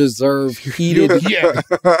 you don't deserve heated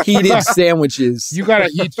sandwiches. You gotta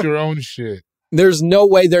eat your own shit. There's no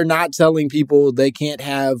way they're not telling people they can't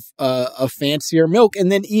have a fancier milk. And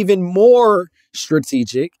then even more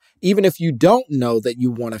strategic, even if you don't know that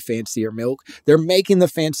you want a fancier milk, they're making the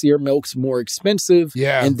fancier milks more expensive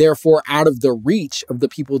and therefore out of the reach of the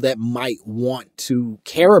people that might want to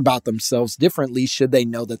care about themselves differently should they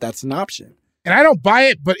know that that's an option. And I don't buy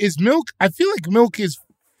it, but I feel like milk is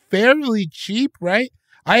fairly cheap, right?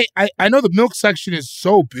 I know the milk section is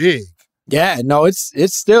so big. Yeah, no, it's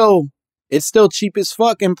still cheap as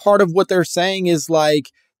fuck. And part of what they're saying is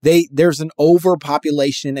like there's an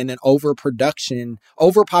overpopulation and an overpopulation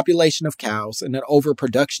of cows and an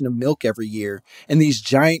overproduction of milk every year. And these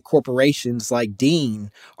giant corporations like Dean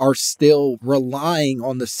are still relying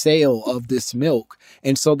on the sale of this milk.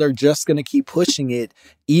 And so they're just going to keep pushing it,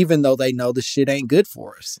 even though they know the shit ain't good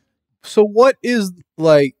for us. So what is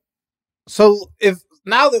like, so if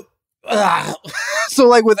now that, so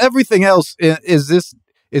like with everything else, is this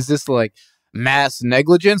like mass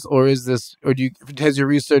negligence, or has your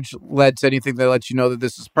research led to anything that lets you know that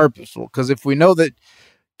this is purposeful? Because if we know that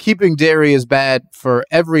keeping dairy is bad for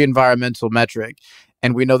every environmental metric,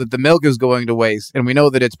 and we know that the milk is going to waste, and we know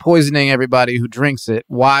that it's poisoning everybody who drinks it,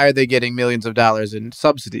 why are they getting millions of dollars in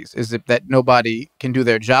subsidies? Is it that nobody can do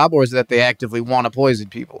their job, or is it that they actively want to poison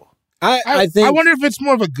people? I think. I wonder if it's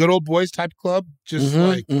more of a good old boys type club, just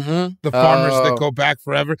the farmers that go back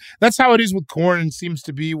forever. That's how it is with corn and seems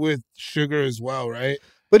to be with sugar as well, right?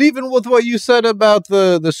 But even with what you said about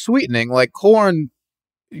the sweetening, like corn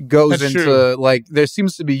goes That's into true. like there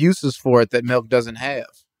seems to be uses for it that milk doesn't have.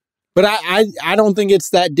 But I don't think it's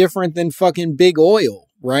that different than fucking big oil,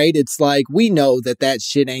 right? It's like we know that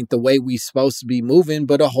shit ain't the way we supposed to be moving,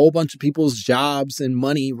 but a whole bunch of people's jobs and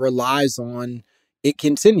money relies on it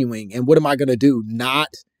continuing. And what am I going to do? Not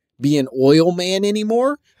be an oil man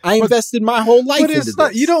anymore? I invested my whole life into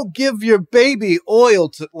this. You don't give your baby oil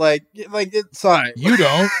to like it's sorry. You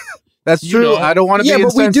don't. That's true. I don't want to be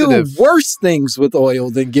insensitive. We do worse things with oil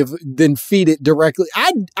than feed it directly.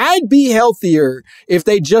 I'd be healthier if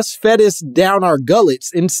they just fed us down our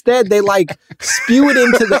gullets. Instead, they like spew it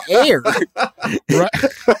into the air. Right.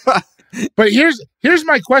 But here's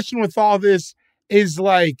my question with all this is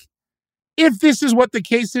like, if this is what the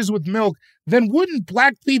case is with milk, then wouldn't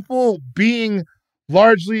black people being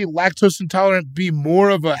largely lactose intolerant be more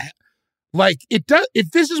of a like it does? If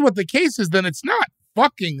this is what the case is, then it's not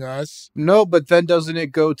fucking us. No, but then doesn't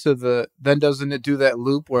it do that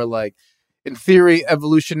loop where like in theory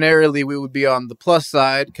evolutionarily we would be on the plus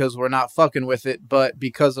side because we're not fucking with it, but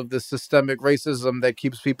because of the systemic racism that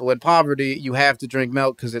keeps people in poverty, you have to drink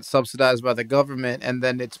milk because it's subsidized by the government, and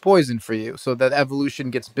then it's poison for you. So that evolution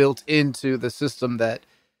gets built into the system that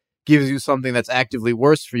gives you something that's actively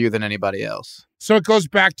worse for you than anybody else. So it goes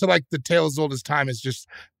back to like the tale as old as time. Is just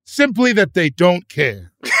simply that they don't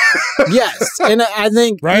care. Yes. And I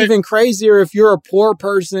think even crazier, if you're a poor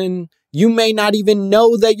person, you may not even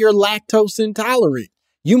know that you're lactose intolerant.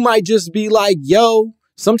 You might just be like, yo,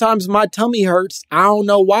 sometimes my tummy hurts. I don't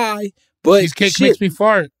know why, but cheesecake makes me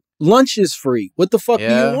fart. Lunch is free. What the fuck do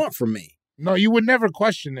you want from me? No, you would never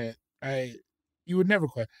question it. I never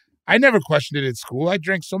questioned it at school. I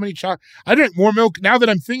drank so many I drank more milk. Now that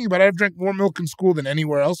I'm thinking about it, I've drank more milk in school than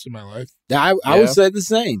anywhere else in my life. I would say the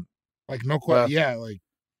same. Like, no question. Yeah, like.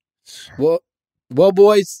 Well,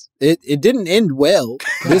 boys, it didn't end well.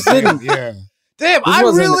 This didn't. Yeah. Damn, I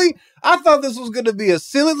thought this was going to be a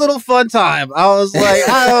silly little fun time. I was like,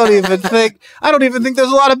 I don't even think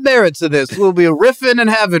there's a lot of merit to this. We'll be riffing and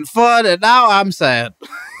having fun, and now I'm sad.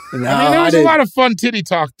 No, I mean, there was a lot of fun titty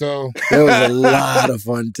talk, though. There was a lot of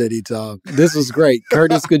fun titty talk. This was great.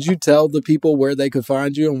 Curtis, could you tell the people where they could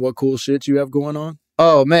find you and what cool shit you have going on?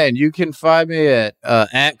 Oh, man, you can find me at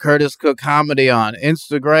Curtis Cook Comedy on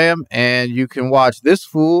Instagram, and you can watch This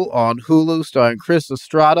Fool on Hulu starring Chris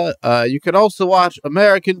Estrada. You can also watch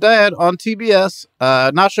American Dad on TBS.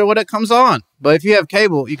 Not sure when it comes on, but if you have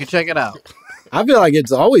cable, you can check it out. I feel like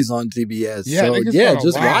it's always on TBS. Yeah,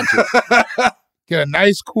 just watch it. Get a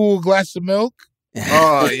nice, cool glass of milk.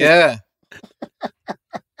 Oh, yeah.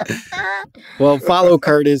 Well, follow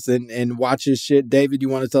Curtis and watch his shit. David, you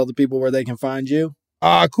want to tell the people where they can find you?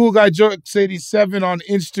 Cool Guy Jokes 87 on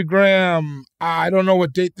Instagram. I don't know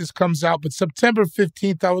what date this comes out, but September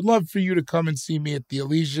 15th, I would love for you to come and see me at the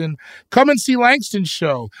Elysian. Come and see Langston's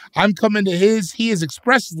show. I'm coming to his. He has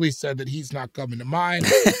expressly said that he's not coming to mine.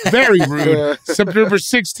 Very rude. September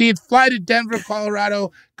 16th, fly to Denver,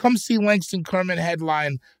 Colorado. Come see Langston Kerman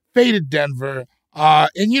headline, Faded Denver.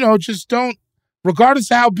 And, just don't. Regardless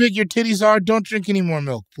of how big your titties are, don't drink any more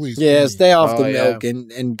milk, please. Yeah, stay off the milk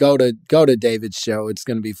and go to David's show. It's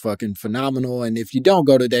going to be fucking phenomenal. And if you don't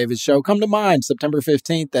go to David's show, come to mine September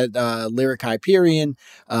 15th at Lyric Hyperion.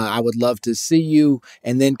 I would love to see you.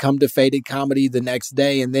 And then come to Faded Comedy the next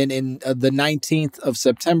day. And then in the 19th of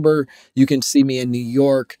September, you can see me in New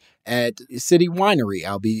York at City Winery.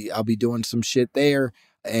 I'll be doing some shit there.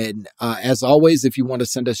 And as always, if you want to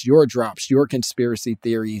send us your drops, your conspiracy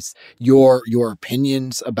theories, your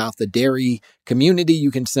opinions about the dairy community,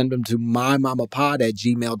 you can send them to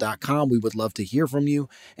mymamapod@gmail.com. We would love to hear from you.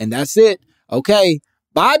 And that's it. Okay.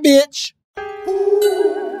 Bye, bitch. The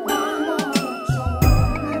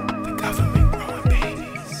government growing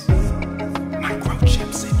babies.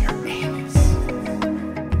 Microchips in your anus.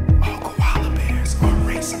 All koala bears are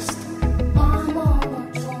racist.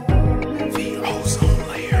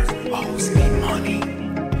 Hoes need money.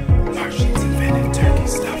 Martians invented turkey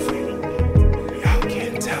stuffing. Y'all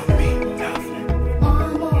can't tell me nothing.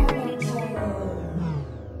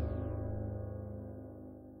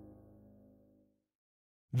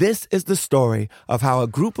 This is the story of how a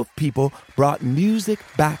group of people brought music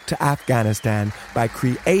back to Afghanistan by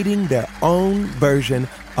creating their own version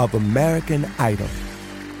of American Idol.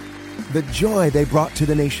 The joy they brought to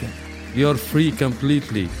the nation, You're free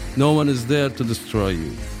completely. No one is there to destroy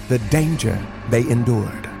you. The danger they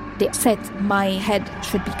endured. They said my head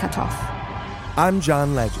should be cut off. I'm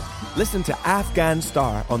John Legend. Listen to Afghan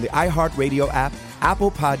Star on the iHeartRadio app,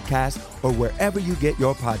 Apple Podcasts, or wherever you get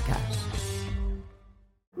your podcasts.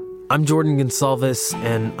 I'm Jordan Gonsalves,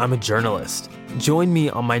 and I'm a journalist. Join me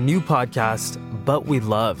on my new podcast, But We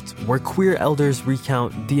Loved, where queer elders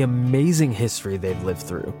recount the amazing history they've lived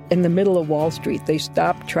through. In the middle of Wall Street, they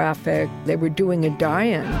stopped traffic. They were doing a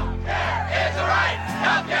die-in.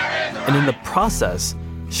 And in the process,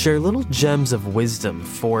 share little gems of wisdom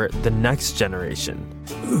for the next generation.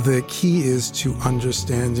 The key is to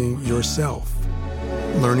understanding yourself,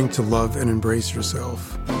 learning to love and embrace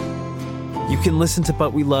yourself. You can listen to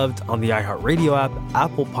But We Loved on the iHeartRadio app,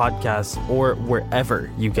 Apple Podcasts, or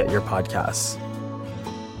wherever you get your podcasts.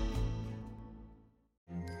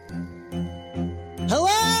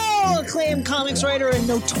 Hello, acclaimed comics writer and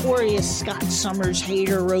notorious Scott Summers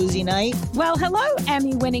hater, Rosie Knight. Well, hello,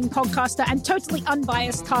 Emmy-winning podcaster and totally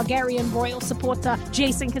unbiased Targaryen royal supporter,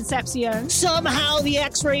 Jason Concepcion. Somehow the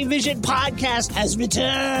X-Ray Vision podcast has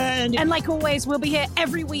returned. And like always, we'll be here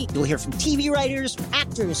every week. You'll hear from TV writers,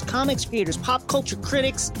 actors, comics creators, pop culture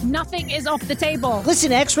critics. Nothing is off the table.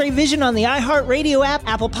 Listen to X-Ray Vision on the iHeartRadio app,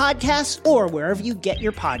 Apple Podcasts, or wherever you get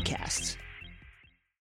your podcasts.